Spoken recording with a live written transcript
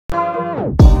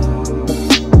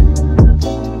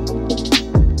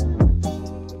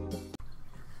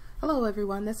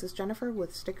everyone, this is Jennifer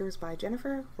with Stickers by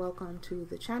Jennifer. Welcome to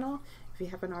the channel. If you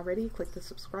haven't already, click the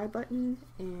subscribe button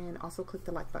and also click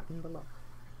the like button below.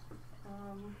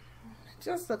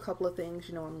 Just a couple of things,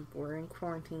 you know, we're in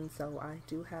quarantine, so I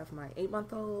do have my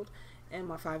 8-month-old and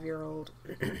my 5-year-old.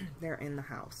 They're in the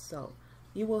house, so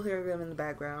you will hear them in the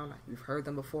background. You've heard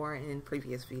them before in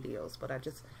previous videos, but I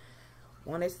just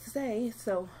wanted to say,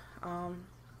 so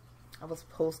I was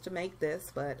supposed to make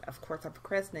this, but of course I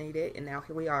procrastinated, and now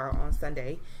here we are on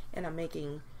Sunday, and I'm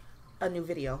making a new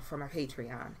video for my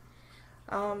Patreon.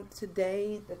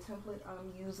 Today, the template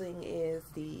I'm using is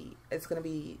it's going to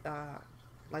be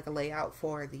like a layout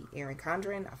for the Erin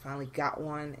Condren. I finally got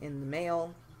one in the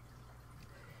mail,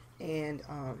 and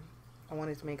I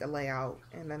wanted to make a layout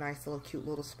and a nice little cute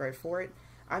little spread for it.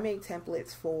 I made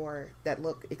templates that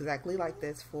look exactly like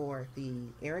this for the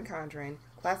Erin Condren,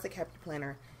 Classic Happy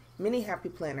Planner, Mini Happy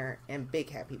Planner, and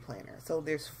Big Happy Planner. So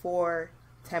there's 4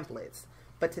 templates,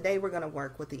 but today we're going to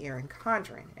work with the Erin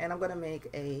Condren, and I'm going to make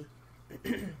a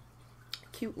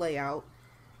cute layout.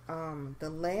 The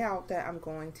layout that I'm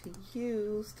going to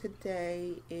use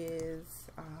today is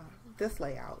this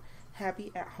layout,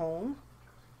 Happy at Home,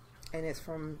 and it's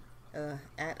from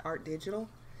at Art Digital,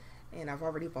 and I've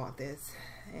already bought this,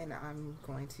 and I'm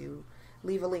going to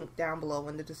leave a link down below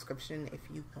in the description if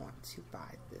you want to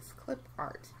buy this clip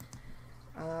art.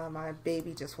 My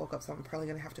baby just woke up, so I'm probably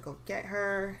going to have to go get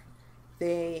her.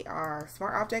 They are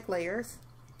Smart Object layers,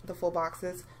 the full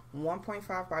boxes,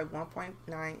 1.5 by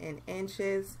 1.9 in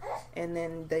inches, and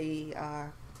then the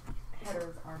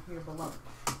headers are here below.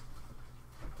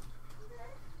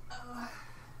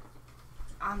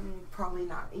 I'm probably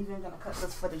not even going to cut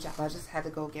this footage out. I just had to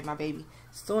go get my baby.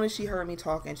 As soon as she heard me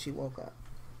talking, she woke up,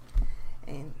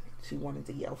 and she wanted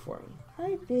to yell for me.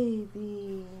 Hi,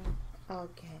 baby.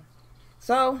 Okay.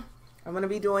 So, I'm going to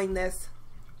be doing this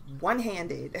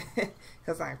one-handed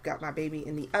because I've got my baby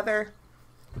in the other.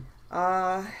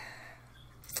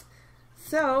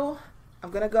 So, I'm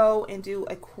going to go and do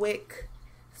a quick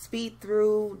speed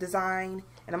through design,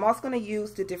 and I'm also going to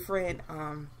use the different,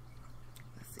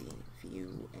 let's see,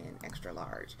 view and extra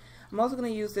large. I'm also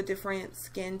going to use the different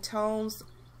skin tones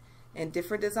and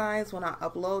different designs when I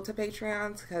upload to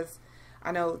Patreon, because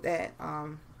I know that,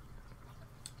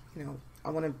 you know, I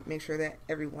want to make sure that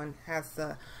everyone has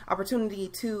the opportunity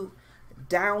to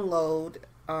download,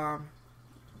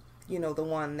 you know, the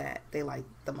one that they like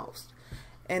the most.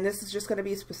 And this is just going to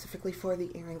be specifically for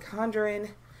the Erin Condren.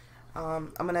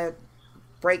 I'm going to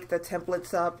break the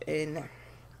templates up in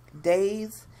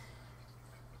days.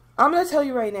 I'm going to tell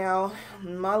you right now,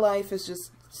 my life is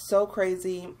just so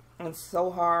crazy and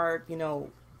so hard, you know,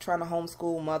 trying to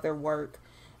homeschool, mother, work,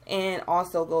 and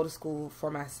also go to school for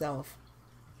myself.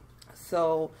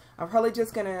 So I'm probably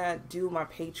just going to do my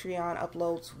Patreon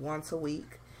uploads once a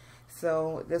week.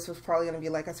 So this was probably going to be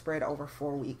like a spread over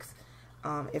 4 weeks.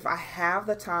 If I have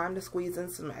the time to squeeze in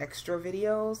some extra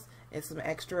videos and some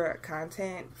extra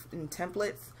content and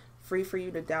templates free for you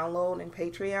to download in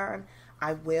Patreon,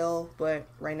 I will. But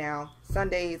right now,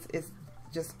 Sundays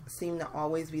just seem to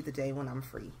always be the day when I'm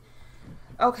free.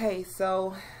 Okay,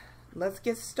 so let's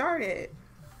get started.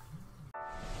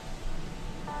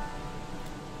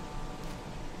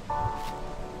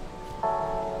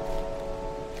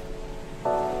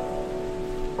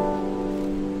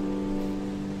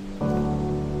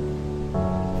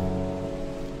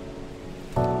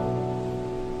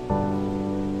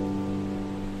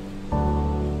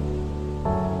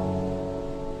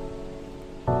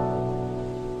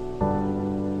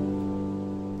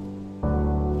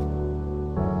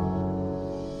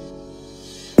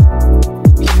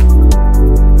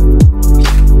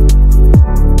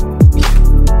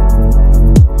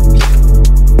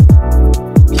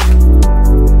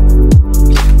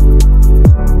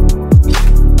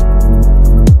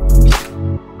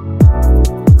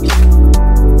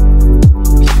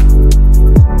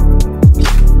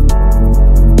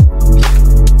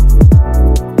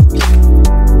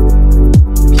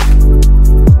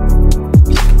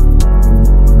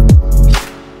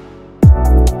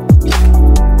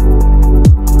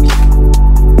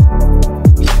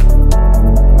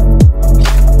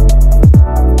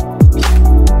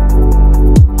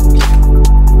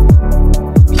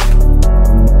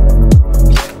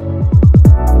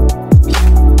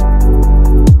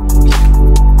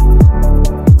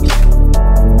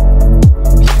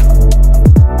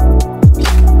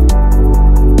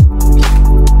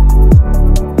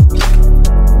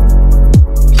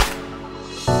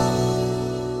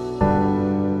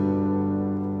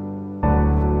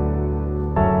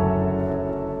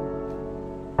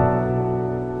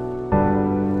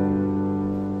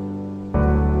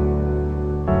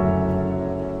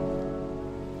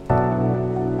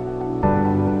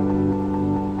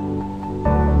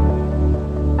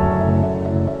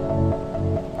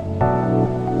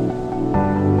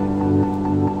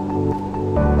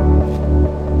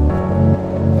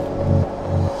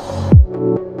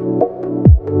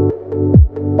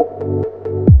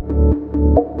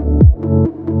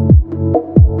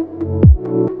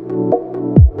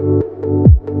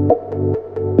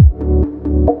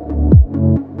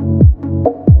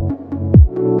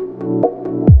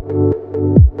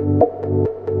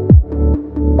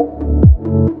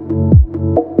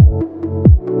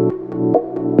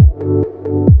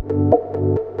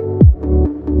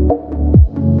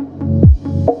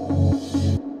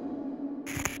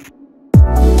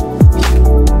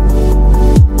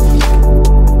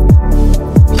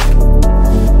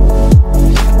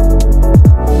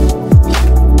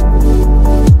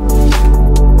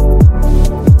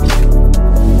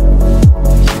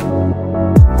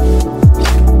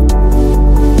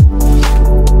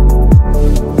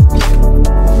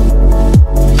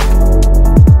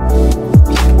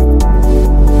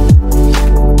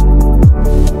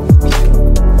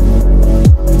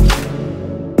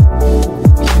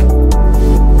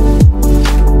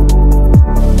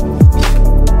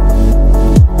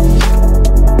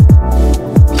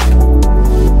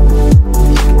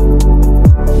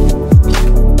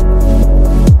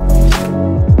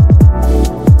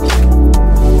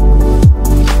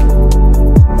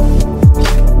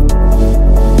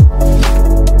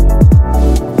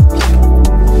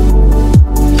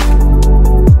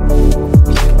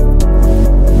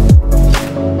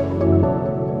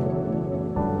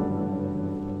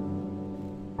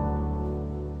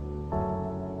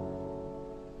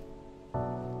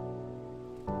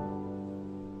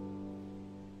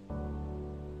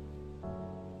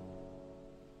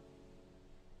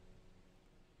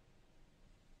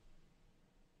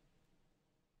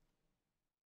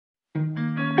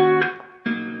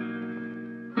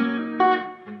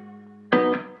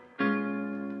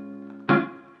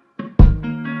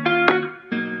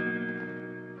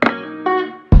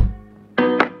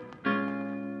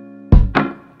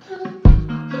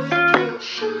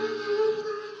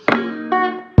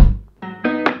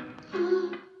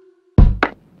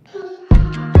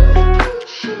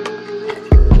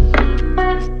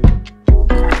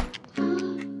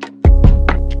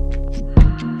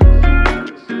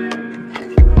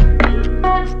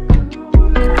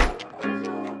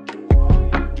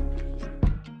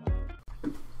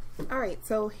 Alright,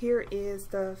 so here is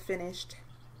the finished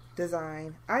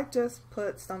design. I just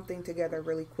put something together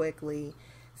really quickly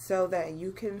so that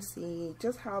you can see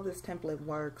just how this template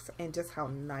works and just how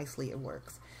nicely it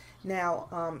works.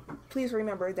 Now, please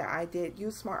remember that I did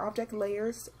use Smart Object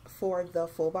layers for the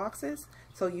full boxes,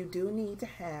 so you do need to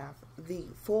have the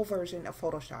full version of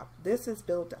Photoshop. This is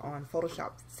built on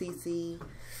Photoshop CC.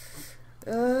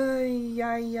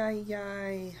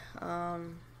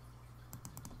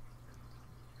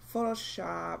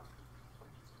 Photoshop,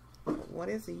 what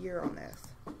is the year on this?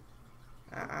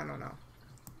 I don't know.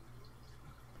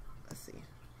 Let's see.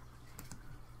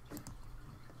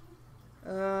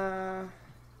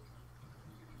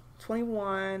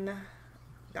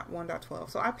 21.1.12.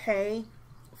 So I pay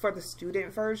for the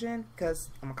student version because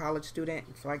I'm a college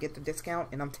student, so I get the discount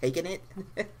and I'm taking it.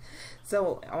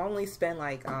 So I only spend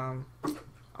like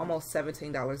almost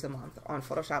 $17 a month on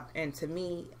Photoshop, and to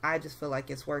me, I just feel like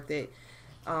it's worth it.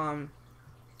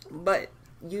 But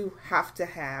you have to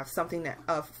have something that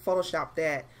Photoshop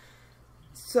that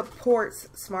supports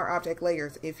Smart Object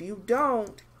layers. If you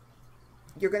don't,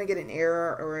 you're going to get an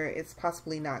error, or it's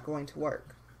possibly not going to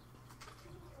work.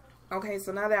 Okay,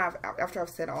 so now that after I've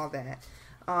said all that,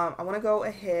 I want to go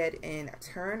ahead and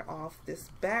turn off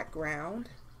this background,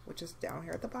 which is down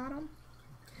here at the bottom.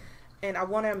 And I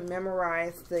want to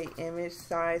memorize the image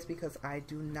size because I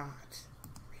do not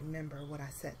remember what I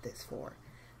set this for.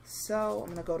 So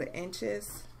I'm going to go to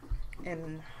inches,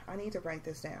 and I need to write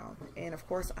this down. And of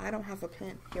course, I don't have a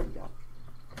pen. Here we go.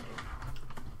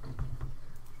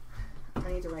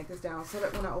 I need to write this down so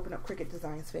that when I open up Cricut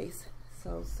Design Space.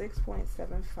 So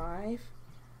 6.75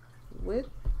 width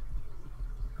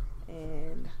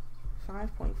and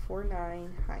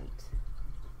 5.49 height.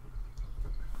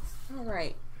 All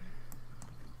right.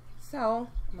 So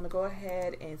I'm going to go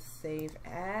ahead and save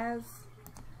as.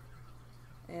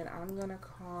 And I'm going to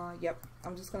call,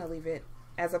 I'm just going to leave it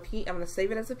as a I'm going to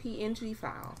save it as a PNG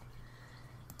file.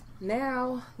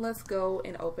 Now let's go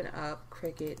and open up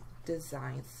Cricut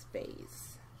Design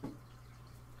Space.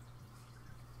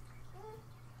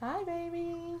 Hi,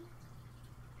 baby.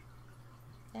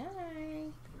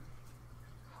 Hi.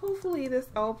 Hopefully this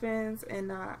opens and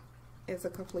not is a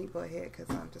complete butthead because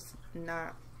I'm just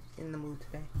not in the mood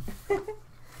today.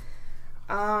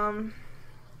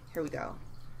 Here we go.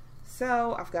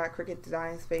 So I've got Cricut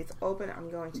Design Space open. I'm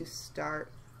going to start.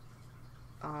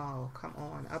 Oh, come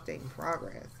on, updating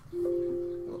progress.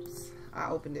 Oops, I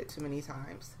opened it too many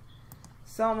times.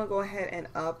 So I'm gonna go ahead and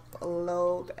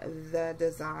upload the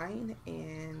design,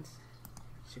 and it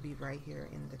should be right here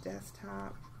in the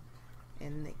desktop,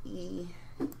 in the E,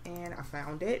 and I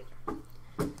found it.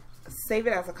 Save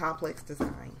it as a complex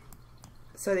design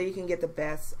so that you can get the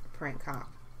best print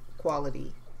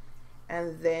quality.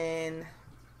 And then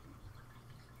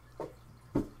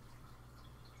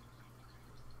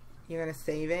you're gonna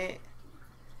save it,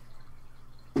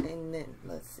 and then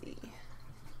let's see,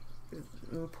 it's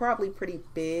probably pretty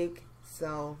big,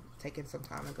 so taking some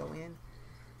time to go in.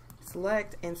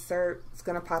 Select insert. It's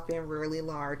gonna pop in really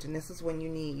large, and this is when you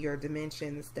need your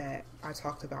dimensions that I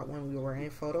talked about when we were in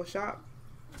Photoshop.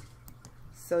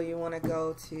 So you want to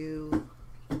go to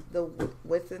the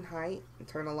width and height and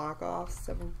turn the lock off.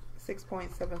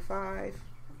 6.75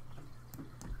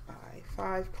 by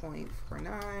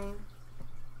 5.49.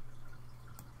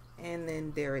 And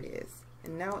then there it is.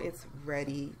 And now it's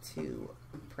ready to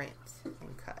print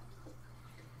and cut.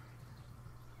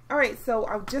 Alright, so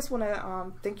I just want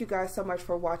to thank you guys so much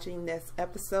for watching this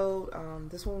episode.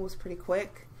 This one was pretty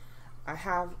quick. I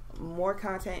have more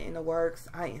content in the works.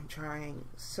 I am trying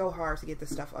so hard to get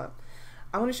this stuff up.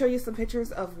 I want to show you some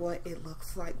pictures of what it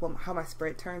looks like, how my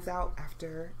spread turns out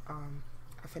after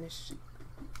I finish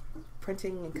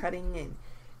printing and cutting and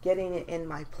getting it in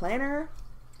my planner.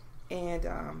 And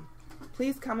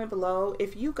please comment below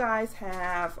if you guys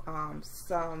have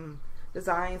some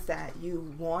designs that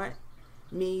you want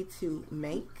me to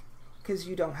make because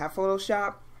you don't have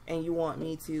Photoshop and you want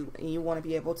me to, and you want to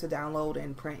be able to download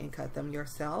and print and cut them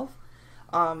yourself.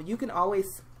 You can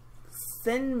always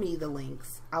send me the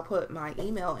links. I'll put my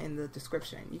email in the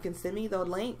description. You can send me the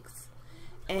links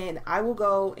and I will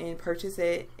go and purchase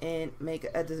it and make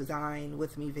a design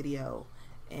with me video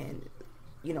and,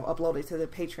 you know, upload it to the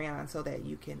Patreon so that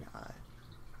you can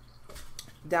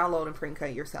download and print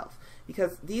cut yourself,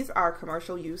 because these are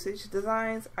commercial usage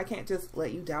designs. I can't just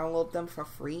let you download them for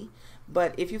free.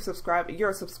 But if you subscribe,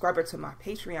 you're a subscriber to my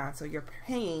Patreon, so you're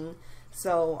paying,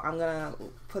 so I'm gonna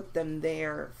put them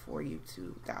there for you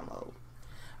to download.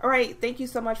 All right, thank you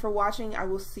so much for watching. I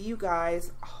will see you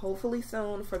guys hopefully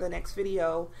soon for the next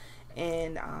video,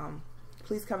 and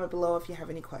please comment below if you have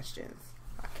any questions.